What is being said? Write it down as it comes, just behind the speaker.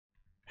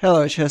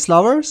Hello chess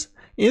lovers!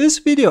 In this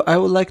video I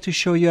would like to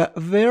show you a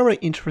very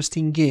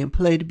interesting game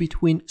played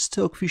between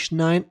Stockfish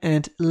 9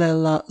 and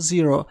Leela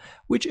 0,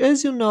 which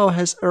as you know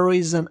has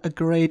arisen a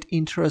great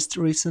interest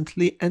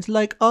recently, and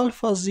like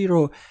Alpha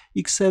 0,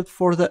 except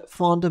for the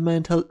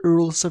fundamental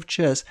rules of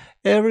chess,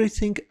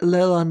 everything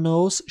Leela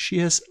knows she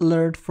has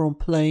learned from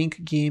playing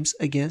games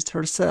against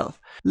herself.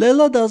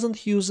 Leela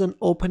doesn't use an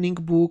opening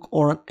book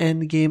or an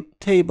endgame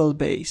table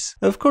base.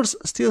 Of course,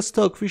 still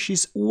Stockfish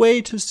is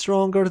way too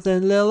stronger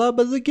than Leela,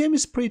 but the game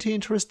is pretty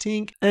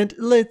interesting, and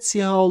let's see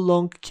how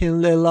long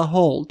can Leela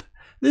hold.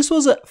 This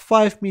was a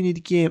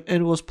 5-minute game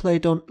and was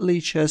played on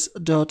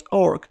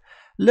LeelaChess.org.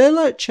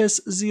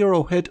 LeelaChess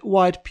 0 had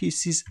white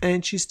pieces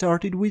and she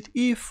started with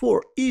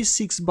e4,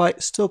 e6 by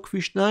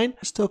Stockfish 9.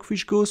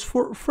 Stockfish goes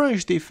for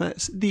French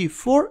defense,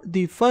 d4,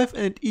 d5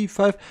 and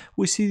e5.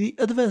 We see the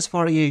advanced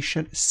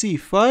variation,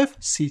 c5,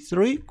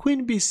 c3,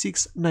 queen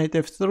b6, knight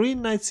f3,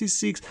 knight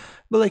c6.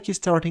 Black is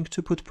starting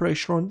to put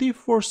pressure on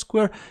d4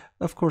 square.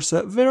 Of course,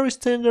 a very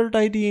standard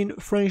idea in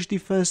French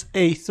defense,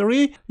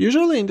 a3.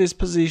 Usually in this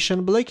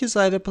position, black is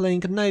either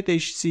playing knight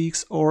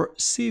h6 or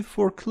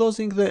c4,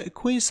 closing the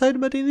queen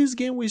side, but in this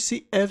game we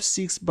see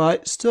f6 by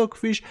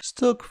Stockfish.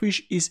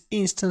 Stockfish is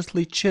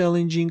instantly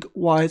challenging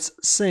white's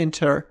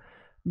center.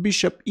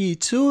 Bishop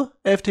e2,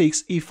 f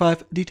takes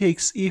e5, d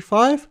takes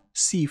e5,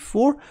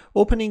 c4,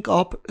 opening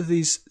up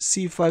this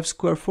c5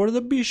 square for the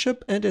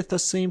bishop and at the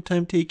same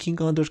time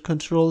taking under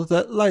control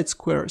the light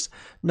squares.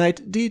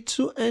 Knight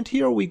d2, and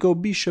here we go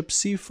bishop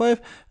c5,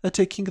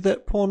 attacking the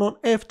pawn on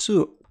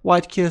f2.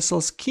 White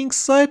castles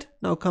kingside,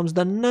 now comes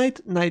the knight,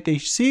 knight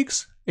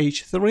h6,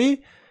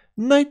 h3,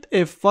 knight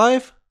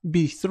f5,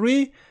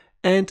 b3,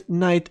 and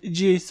knight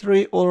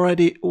g3.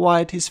 Already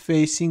white is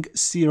facing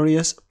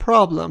serious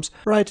problems.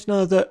 Right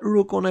now the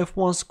rook on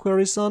f1 square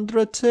is under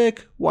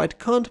attack. White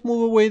can't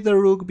move away the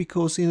rook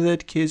because in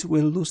that case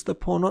we'll lose the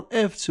pawn on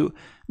f2.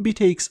 B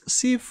takes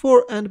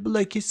c4 and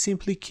black is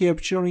simply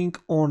capturing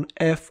on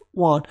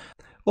f1.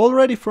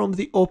 Already from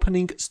the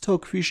opening,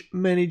 Stockfish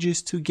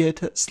manages to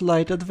get a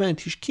slight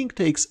advantage. King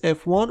takes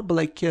f1,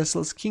 black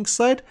castles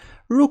kingside,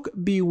 rook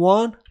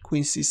b1,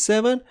 queen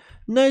c7,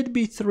 knight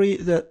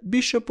b3, the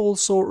bishop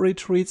also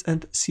retreats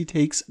and c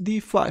takes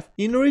d5.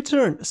 In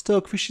return,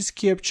 Stockfish is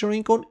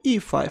capturing on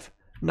e5.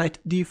 Knight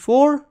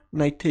d4,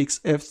 knight takes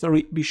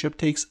f3, bishop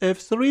takes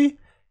f3,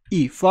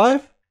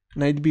 e5,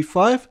 knight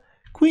b5,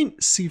 queen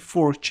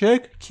c4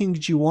 check, king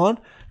g1,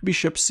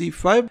 bishop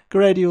c5.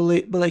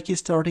 Gradually black is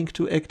starting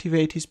to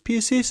activate his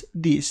pieces,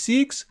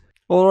 d6.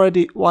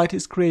 Already white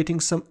is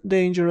creating some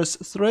dangerous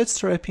threats,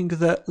 trapping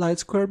the light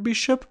square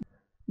bishop.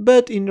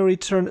 But in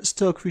return,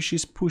 Stockfish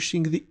is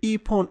pushing the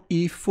e-pawn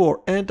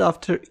e4, and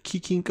after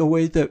kicking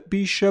away the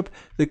bishop,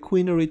 the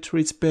queen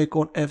retreats back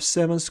on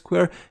f7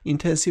 square,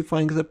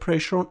 intensifying the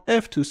pressure on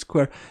f2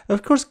 square.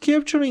 Of course,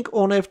 capturing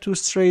on f2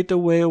 straight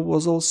away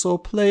was also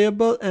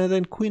playable, and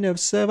then queen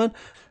f7,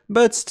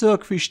 but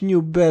Stockfish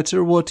knew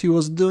better what he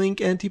was doing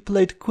and he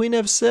played queen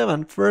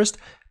f7 first.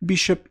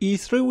 Bishop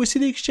e3, we see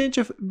the exchange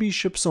of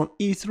bishops on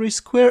e3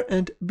 square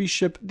and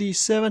bishop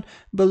d7,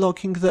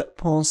 blocking the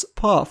pawn's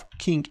path.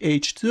 King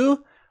h2,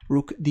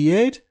 rook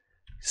d8,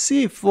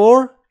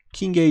 c4,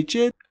 king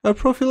h8. A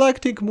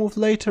prophylactic move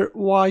later,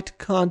 white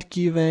can't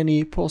give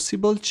any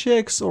possible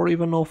checks or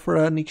even offer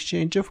an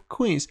exchange of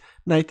queens.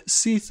 Knight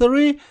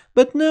c3,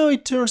 but now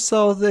it turns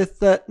out that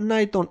the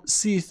knight on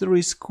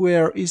c3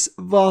 square is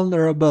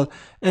vulnerable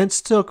and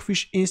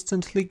Stockfish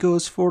instantly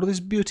goes for this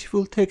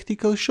beautiful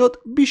tactical shot,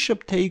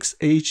 bishop takes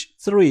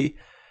h3.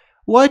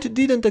 White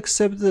didn't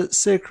accept the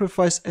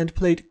sacrifice and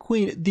played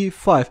queen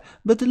d5,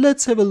 but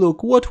let's have a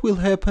look what will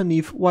happen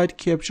if white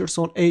captures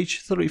on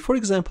h3. For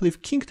example,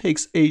 if king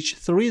takes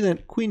h3, then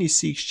queen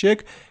e6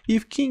 check,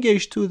 if king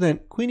h2, then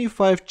queen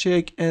e5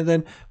 check, and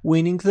then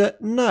winning the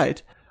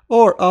knight.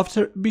 Or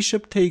after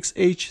bishop takes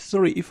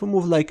h3, if a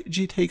move like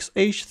g takes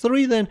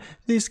h3, then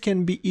this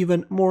can be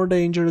even more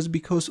dangerous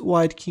because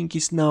white king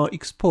is now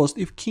exposed.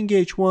 If king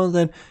h1,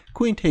 then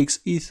queen takes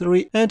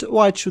e3 and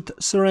white should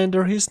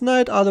surrender his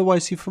knight.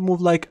 Otherwise, if a move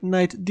like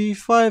knight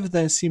d5,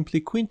 then simply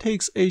queen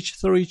takes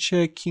h3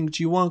 check, king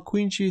g1,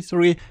 queen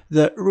g3,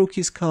 the rook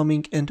is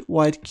coming and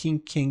white king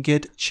can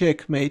get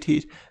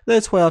checkmated.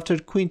 That's why after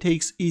queen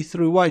takes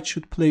e3, white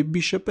should play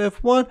bishop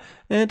f1,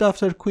 and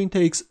after queen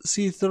takes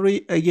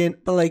c3, again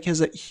black has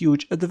a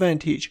huge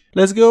advantage.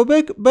 Let's go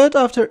back, but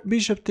after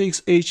bishop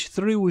takes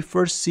h3, we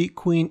first see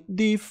queen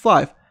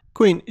d5.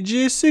 Queen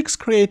g6,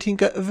 creating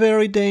a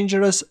very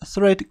dangerous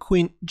threat,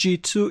 queen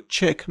g2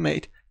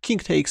 checkmate. King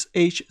takes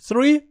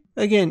h3,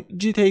 again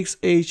g takes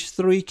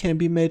h3 can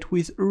be met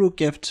with rook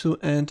f2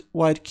 and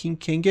white king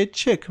can get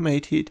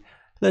checkmated.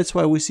 That's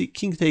why we see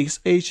king takes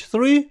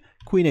h3,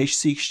 queen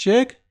h6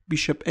 check,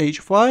 bishop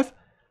h5,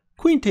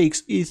 queen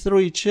takes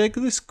e3 check.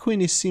 This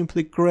queen is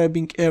simply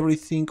grabbing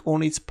everything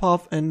on its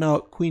path, and now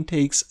queen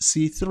takes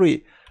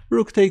c3.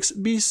 Rook takes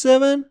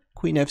b7,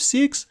 queen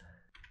f6,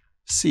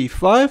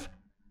 c5,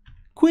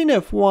 queen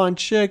f1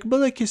 check.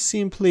 Black is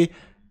simply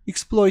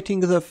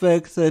exploiting the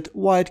fact that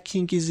white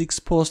king is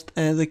exposed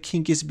and the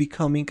king is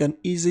becoming an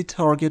easy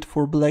target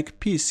for black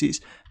pieces.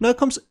 Now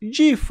comes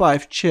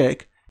g5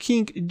 check,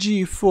 king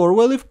g4.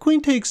 Well, if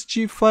queen takes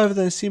g5,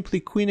 then simply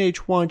queen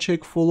h1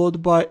 check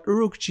followed by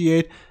rook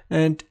g8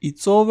 and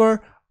it's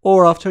over.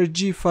 Or after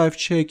g5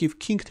 check, if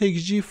king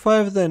takes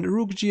g5, then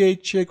rook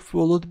g8 check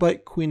followed by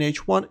queen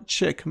h1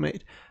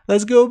 checkmate.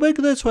 Let's go back.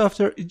 That's why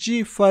after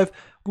g5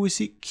 we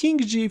see king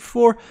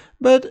g4,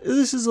 but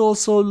this is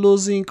also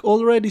losing.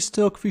 Already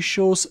Stockfish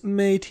shows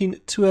mate in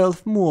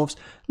 12 moves.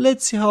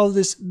 Let's see how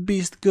this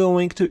beast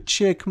going to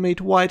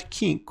checkmate white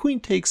king. Queen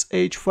takes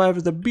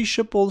h5, the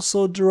bishop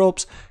also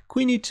drops,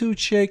 queen e2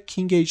 check,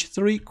 king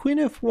h3, queen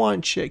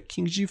f1 check,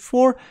 king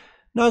g4.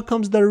 Now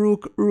comes the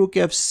rook, rook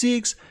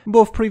f6,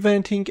 both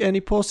preventing any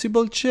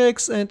possible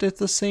checks and at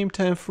the same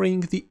time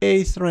freeing the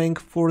 8th rank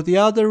for the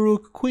other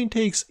rook. Queen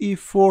takes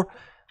e4.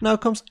 Now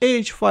comes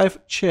h5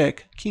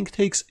 check, king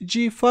takes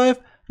g5,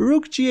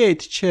 rook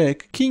g8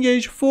 check, king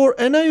h4,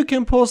 and now you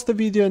can pause the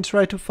video and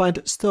try to find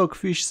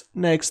Stockfish's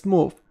next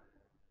move.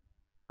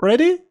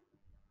 Ready?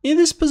 In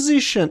this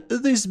position,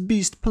 this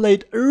beast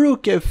played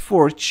rook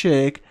f4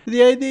 check.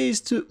 The idea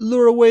is to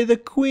lure away the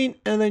queen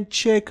and then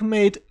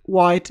checkmate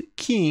white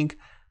king.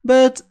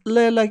 But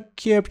Leela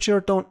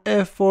captured on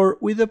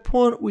f4 with a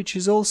pawn which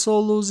is also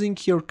losing.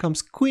 Here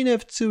comes queen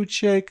f2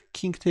 check,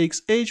 king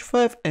takes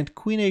h5 and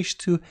queen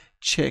h2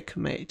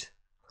 checkmate.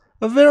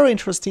 A very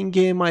interesting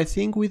game, I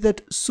think. With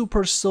that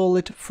super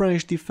solid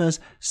French defense,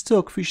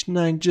 Stockfish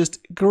 9 just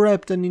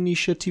grabbed an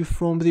initiative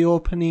from the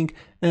opening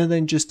and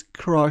then just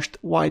crushed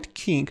white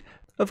king.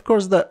 Of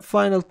course, the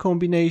final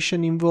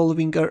combination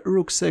involving a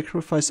rook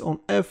sacrifice on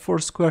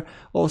f4 square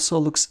also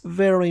looks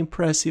very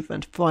impressive,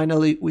 and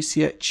finally we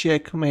see a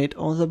checkmate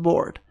on the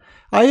board.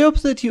 I hope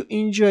that you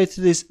enjoyed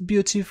this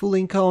beautiful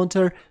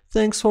encounter.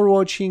 Thanks for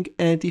watching,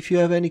 and if you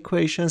have any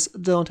questions,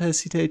 don't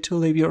hesitate to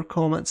leave your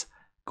comments.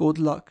 Good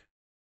luck.